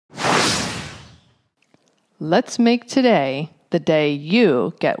Let's make today the day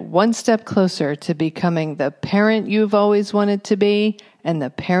you get one step closer to becoming the parent you've always wanted to be and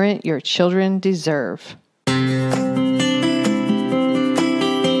the parent your children deserve.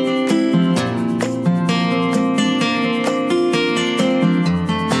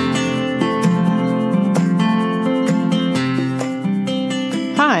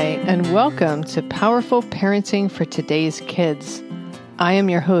 Hi, and welcome to Powerful Parenting for Today's Kids. I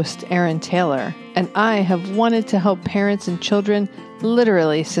am your host, Erin Taylor, and I have wanted to help parents and children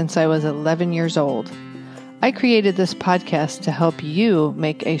literally since I was 11 years old. I created this podcast to help you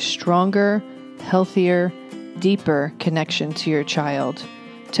make a stronger, healthier, deeper connection to your child,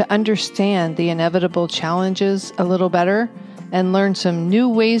 to understand the inevitable challenges a little better, and learn some new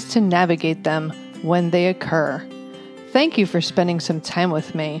ways to navigate them when they occur. Thank you for spending some time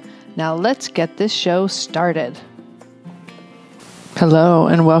with me. Now let's get this show started. Hello,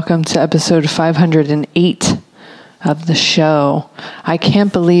 and welcome to episode 508 of the show. I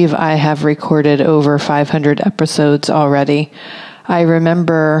can't believe I have recorded over 500 episodes already. I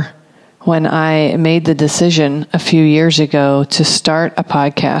remember when I made the decision a few years ago to start a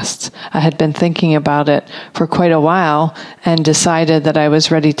podcast. I had been thinking about it for quite a while and decided that I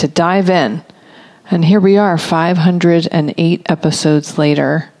was ready to dive in. And here we are, 508 episodes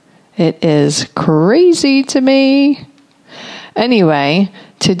later. It is crazy to me. Anyway,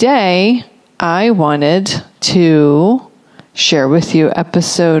 today I wanted to share with you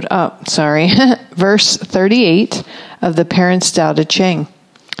verse 38 of the Parents Tao Te Ching.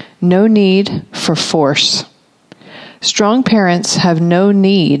 No need for force. Strong parents have no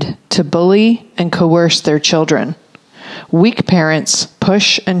need to bully and coerce their children. Weak parents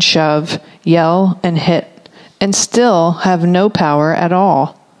push and shove, yell and hit, and still have no power at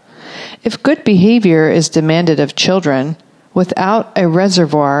all. If good behavior is demanded of children, without a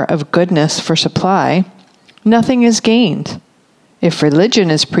reservoir of goodness for supply, nothing is gained. If religion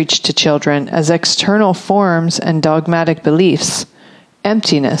is preached to children as external forms and dogmatic beliefs,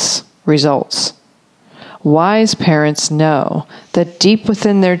 emptiness results. Wise parents know that deep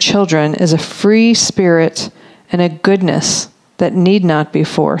within their children is a free spirit and a goodness that need not be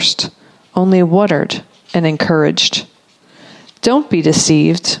forced, only watered and encouraged. Don't be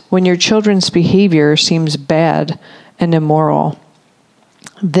deceived when your children's behavior seems bad and immoral.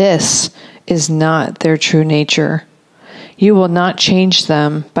 This is not their true nature. You will not change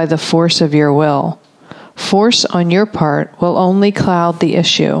them by the force of your will. Force on your part will only cloud the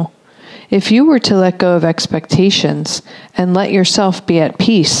issue. If you were to let go of expectations and let yourself be at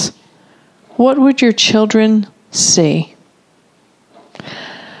peace, what would your children see?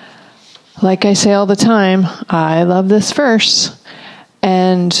 Like I say all the time, I love this verse.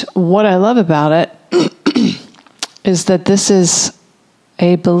 And what I love about it is that this is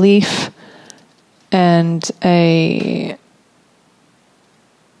a belief and I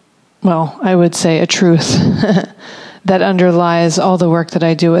would say a truth that underlies all the work that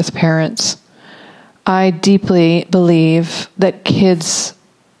I do with parents. I deeply believe that kids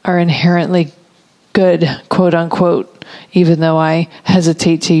are inherently good, quote unquote, even though I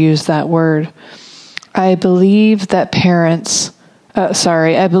hesitate to use that word. I believe that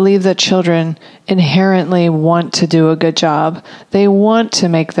I believe that children inherently want to do a good job. They want to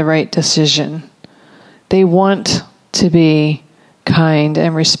make the right decision. They want to be kind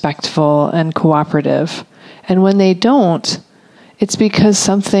and respectful and cooperative. And when they don't, it's because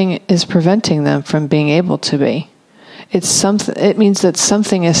something is preventing them from being able to be. It means that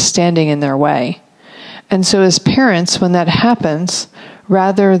something is standing in their way. And so as parents, when that happens,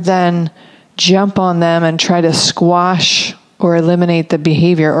 rather than jump on them and try to squash or eliminate the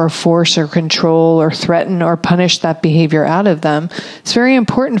behavior or force or control or threaten or punish that behavior out of them, it's very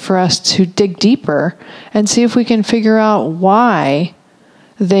important for us to dig deeper and see if we can figure out why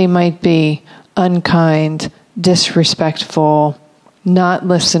they might be unkind, disrespectful, not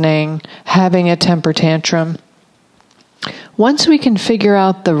listening, having a temper tantrum. Once we can figure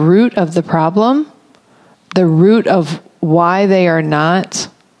out the root of the problem, the root of why they are not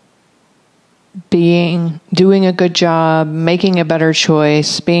doing a good job, making a better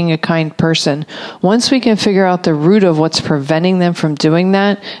choice, being a kind person. Once we can figure out the root of what's preventing them from doing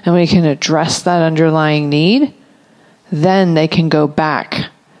that, and we can address that underlying need, then they can go back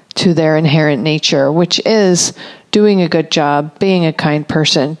to their inherent nature, which is doing a good job, being a kind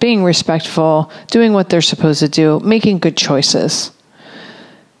person, being respectful, doing what they're supposed to do, making good choices.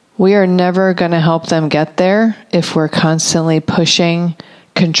 We are never going to help them get there if we're constantly pushing,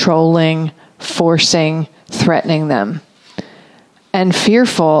 controlling, forcing, threatening them, and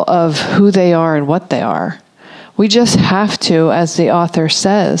fearful of who they are and what they are. We just have to, as the author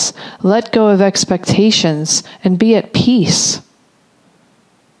says, let go of expectations and be at peace.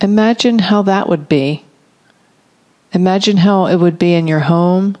 Imagine how that would be. Imagine how it would be in your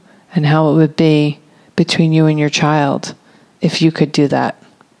home and how it would be between you and your child if you could do that.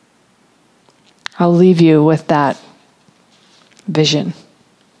 I'll leave you with that vision.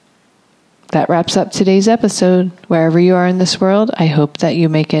 That wraps up today's episode. Wherever you are in this world, I hope that you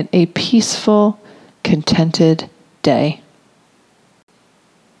make it a peaceful, contented day.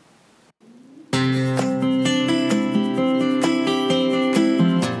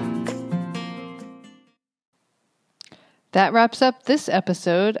 That wraps up this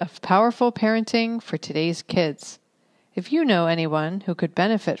episode of Powerful Parenting for Today's Kids. If you know anyone who could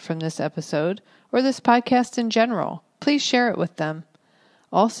benefit from this episode or this podcast in general, please share it with them.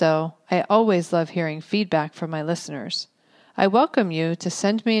 Also, I always love hearing feedback from my listeners. I welcome you to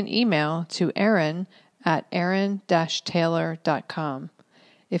send me an email to erin@erin-taylor.com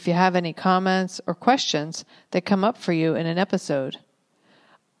if you have any comments or questions that come up for you in an episode.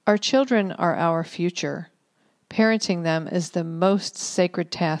 Our children are our future. Parenting them is the most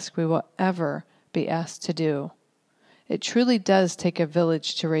sacred task we will ever be asked to do. It truly does take a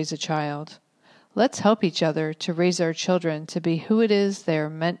village to raise a child. Let's help each other to raise our children to be who it is they are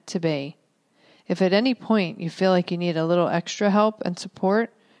meant to be. If at any point you feel like you need a little extra help and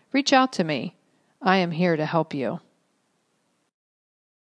support, reach out to me. I am here to help you.